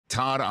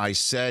Todd, I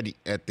said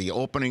at the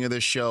opening of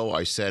this show,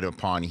 I said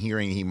upon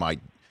hearing he might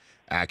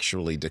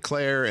actually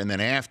declare, and then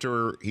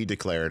after he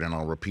declared, and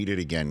I'll repeat it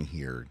again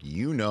here,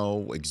 you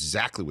know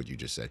exactly what you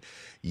just said.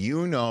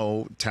 You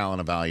know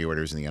talent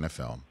evaluators in the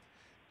NFL,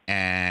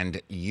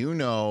 and you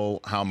know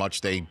how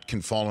much they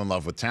can fall in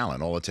love with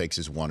talent. All it takes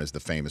is one, is the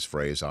famous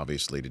phrase,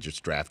 obviously, to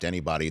just draft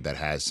anybody that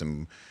has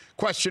some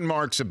question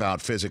marks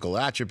about physical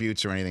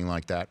attributes or anything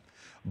like that.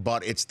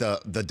 But it's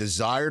the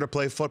desire to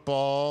play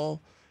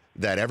football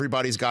that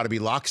everybody's got to be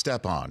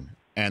lockstep on,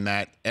 and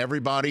that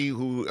everybody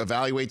who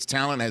evaluates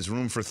talent has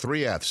room for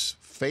 3 Fs: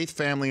 faith,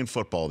 family, and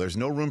football. There's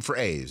no room for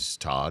A's,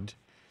 Todd.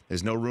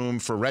 There's no room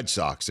for Red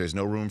Sox. There's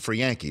no room for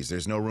Yankees.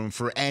 There's no room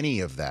for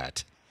any of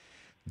that.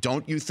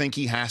 Don't you think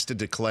he has to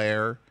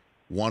declare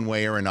one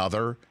way or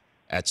another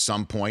at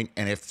some point?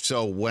 And if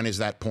so, when is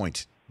that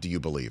point, do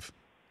you believe?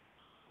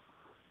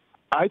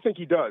 I think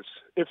he does.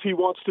 If he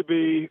wants to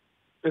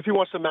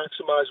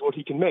maximize what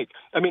he can make.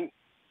 I mean,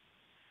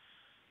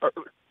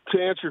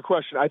 to answer your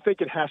question, I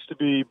think it has to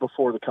be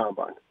before the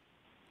combine.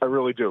 I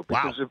really do.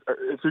 Because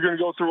if you're going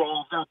to go through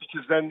all of that,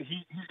 because then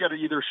he's got to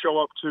either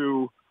show up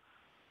to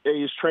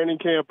his training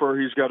camp or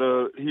he's got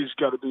to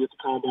be at the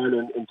combine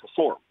and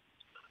perform.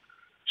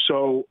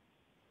 So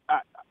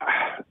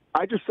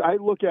I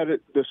look at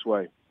it this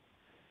way.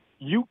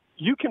 You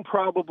can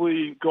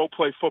probably go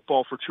play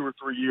football for 2 or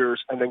 3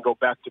 years and then go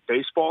back to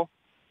baseball.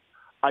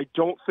 I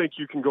don't think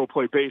you can go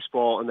play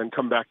baseball and then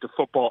come back to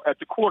football at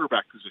the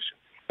quarterback position.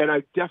 And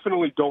I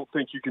definitely don't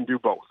think you can do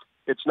both.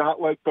 It's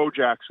not like Bo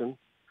Jackson.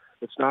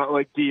 It's not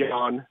like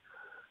Dion,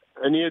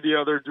 any of the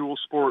other dual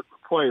sport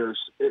players.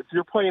 If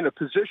you're playing a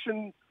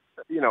position,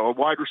 a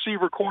wide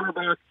receiver,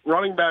 cornerback,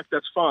 running back,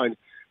 that's fine,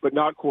 but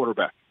not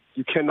quarterback.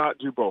 You cannot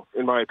do both,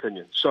 in my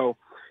opinion. So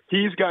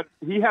he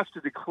has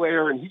to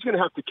declare, and he's going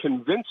to have to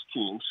convince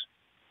teams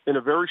in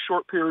a very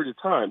short period of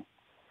time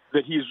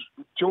that he's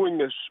doing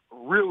this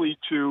really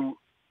to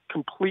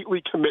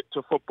completely commit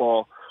to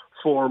football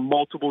for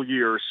multiple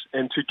years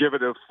and to give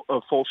it a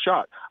full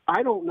shot.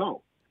 I don't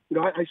know.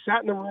 I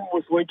sat in the room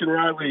with Lincoln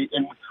Riley,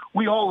 and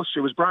we all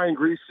assumed, it was Brian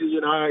Greasy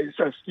and I,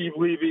 Steve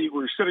Levy, we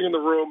were sitting in the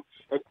room,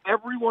 and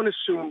everyone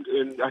assumed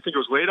I think it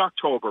was late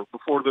October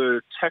before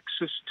the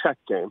Texas Tech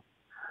game,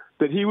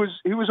 that he was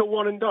a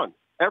one and done.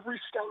 Every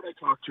scout I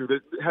talked to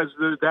that has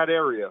that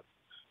area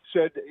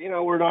said,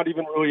 we're not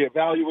even really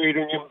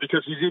evaluating him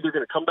because he's either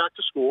going to come back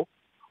to school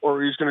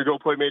or he's going to go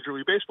play Major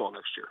League Baseball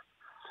next year.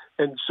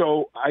 And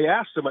so I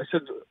asked him, I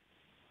said,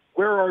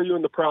 where are you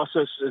in the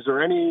process? Is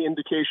there any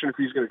indication if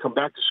he's going to come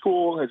back to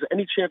school? Has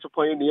any chance of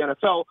playing in the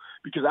NFL?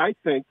 Because I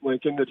think,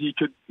 Lincoln, that he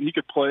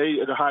could play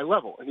at a high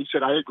level. And he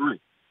said, I agree.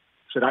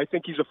 He said, I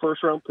think he's a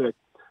first-round pick.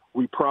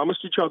 We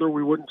promised each other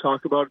we wouldn't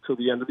talk about it till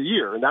the end of the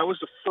year. And that was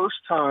the first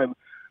time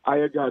I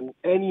had gotten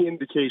any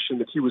indication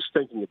that he was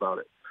thinking about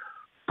it.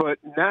 But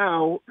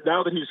now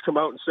that he's come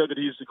out and said that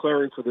he's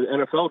declaring for the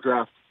NFL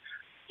draft,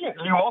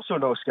 you also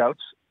know scouts,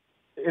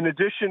 in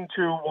addition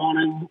to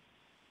wanting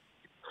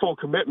full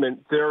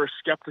commitment, they're a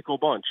skeptical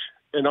bunch,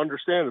 and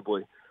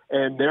understandably.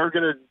 And they're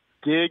going to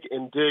dig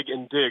and dig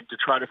and dig to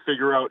try to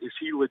figure out, is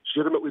he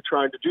legitimately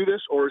trying to do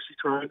this, or is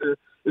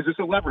this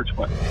a leverage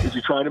play? Is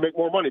he trying to make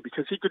more money?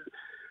 Because he could,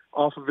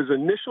 off of his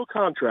initial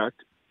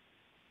contract,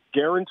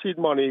 guaranteed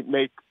money,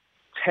 make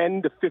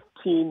 $10 to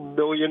 $15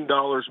 million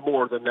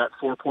more than that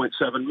 $4.7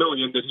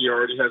 million that he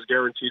already has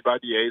guaranteed by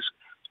the A's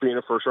being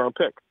a first-round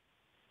pick.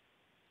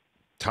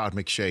 Todd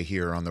McShay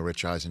here on the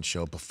Rich Eisen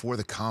Show. Before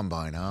the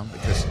combine, huh?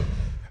 Because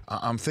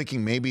I'm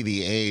thinking maybe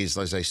the A's,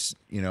 as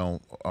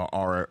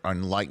are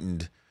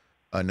enlightened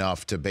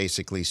enough to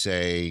basically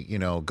say,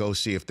 go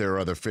see if there are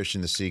other fish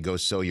in the sea, go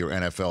sow your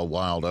NFL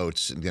wild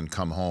oats, and then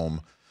come home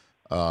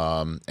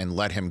and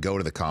let him go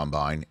to the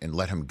combine and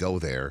let him go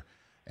there.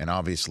 And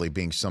obviously,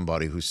 being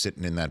somebody who's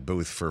sitting in that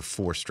booth for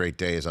 4 straight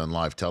days on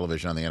live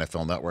television on the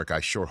NFL Network, I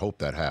sure hope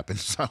that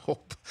happens. I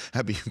hope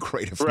that'd be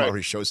great if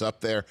Murray shows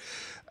up there.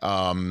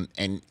 And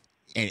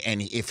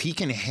if he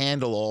can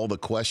handle all the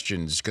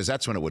questions, because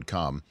that's when it would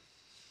come,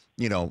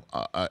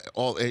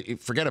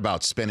 forget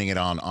about spinning it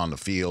on the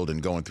field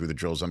and going through the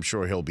drills. I'm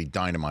sure he'll be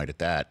dynamite at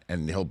that,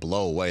 and he'll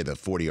blow away the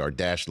 40-yard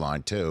dash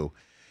line too.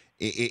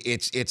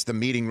 It's the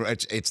meeting,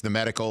 it's the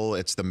medical,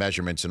 it's the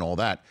measurements and all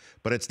that,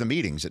 but it's the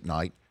meetings at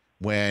night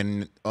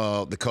when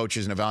the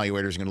coaches and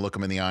evaluators are going to look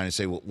him in the eye and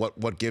say, well,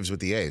 what gives with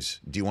the A's?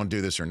 Do you want to do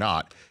this or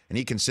not? And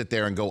he can sit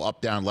there and go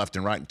up, down, left,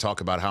 and right and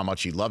talk about how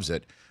much he loves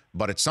it.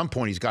 But at some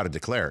point, he's got to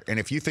declare. And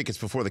if you think it's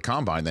before the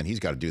combine, then he's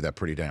got to do that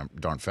pretty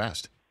darn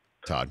fast,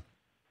 Todd.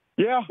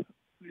 Yeah,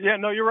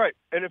 no, you're right.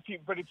 And if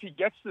he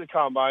gets to the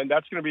combine,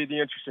 that's going to be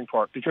the interesting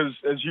part because,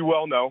 as you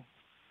well know,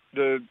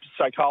 the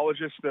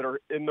psychologists that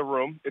are in the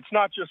room, it's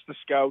not just the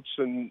scouts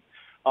and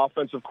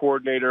offensive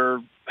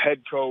coordinator,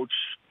 head coach,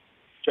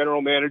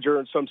 general manager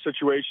in some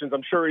situations.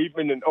 I'm sure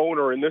even an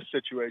owner in this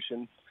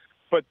situation.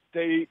 But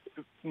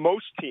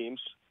most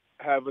teams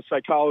have a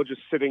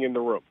psychologist sitting in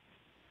the room.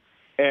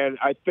 And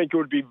I think it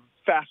would be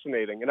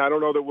fascinating. And I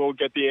don't know that we'll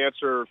get the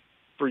answer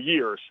for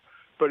years,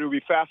 but it would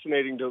be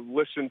fascinating to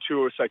listen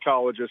to a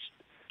psychologist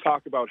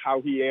talk about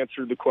how he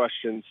answered the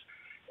questions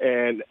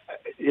and,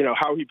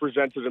 how he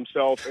presented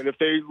himself, and if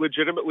they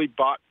legitimately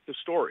bought the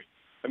story.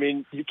 I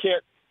mean, you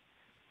can't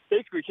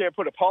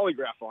put a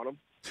polygraph on him,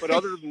 but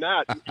other than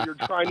that, you're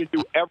trying to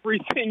do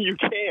everything you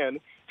can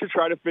to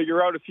try to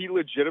figure out if he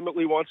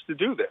legitimately wants to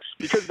do this,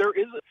 because there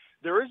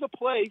is a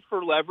play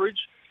for leverage,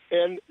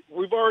 and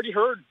we've already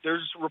heard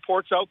there's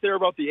reports out there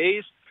about the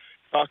A's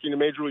talking to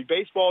Major League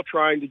Baseball,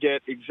 trying to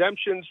get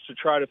exemptions to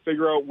try to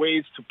figure out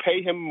ways to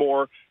pay him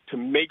more to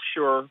make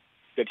sure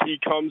that he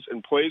comes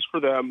and plays for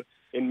them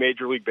in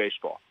Major League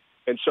Baseball.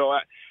 And so,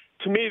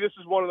 to me, this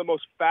is one of the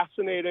most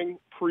fascinating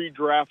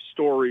pre-draft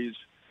stories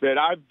that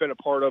I've been a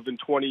part of in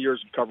 20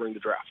 years of covering the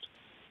draft.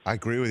 I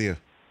agree with you,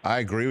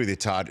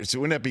 Todd. So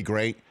wouldn't that be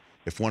great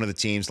if one of the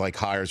teams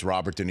hires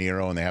Robert De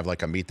Niro and they have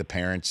a Meet the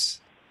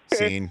Parents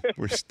scene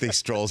where he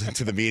strolls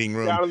into the meeting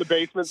room, down in the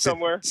basement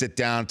somewhere, sit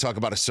down, talk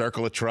about a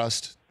circle of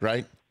trust,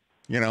 right?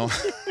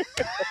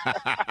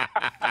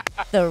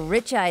 The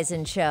Rich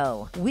Eisen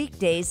Show,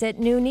 weekdays at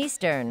noon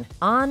Eastern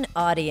on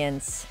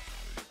Audience.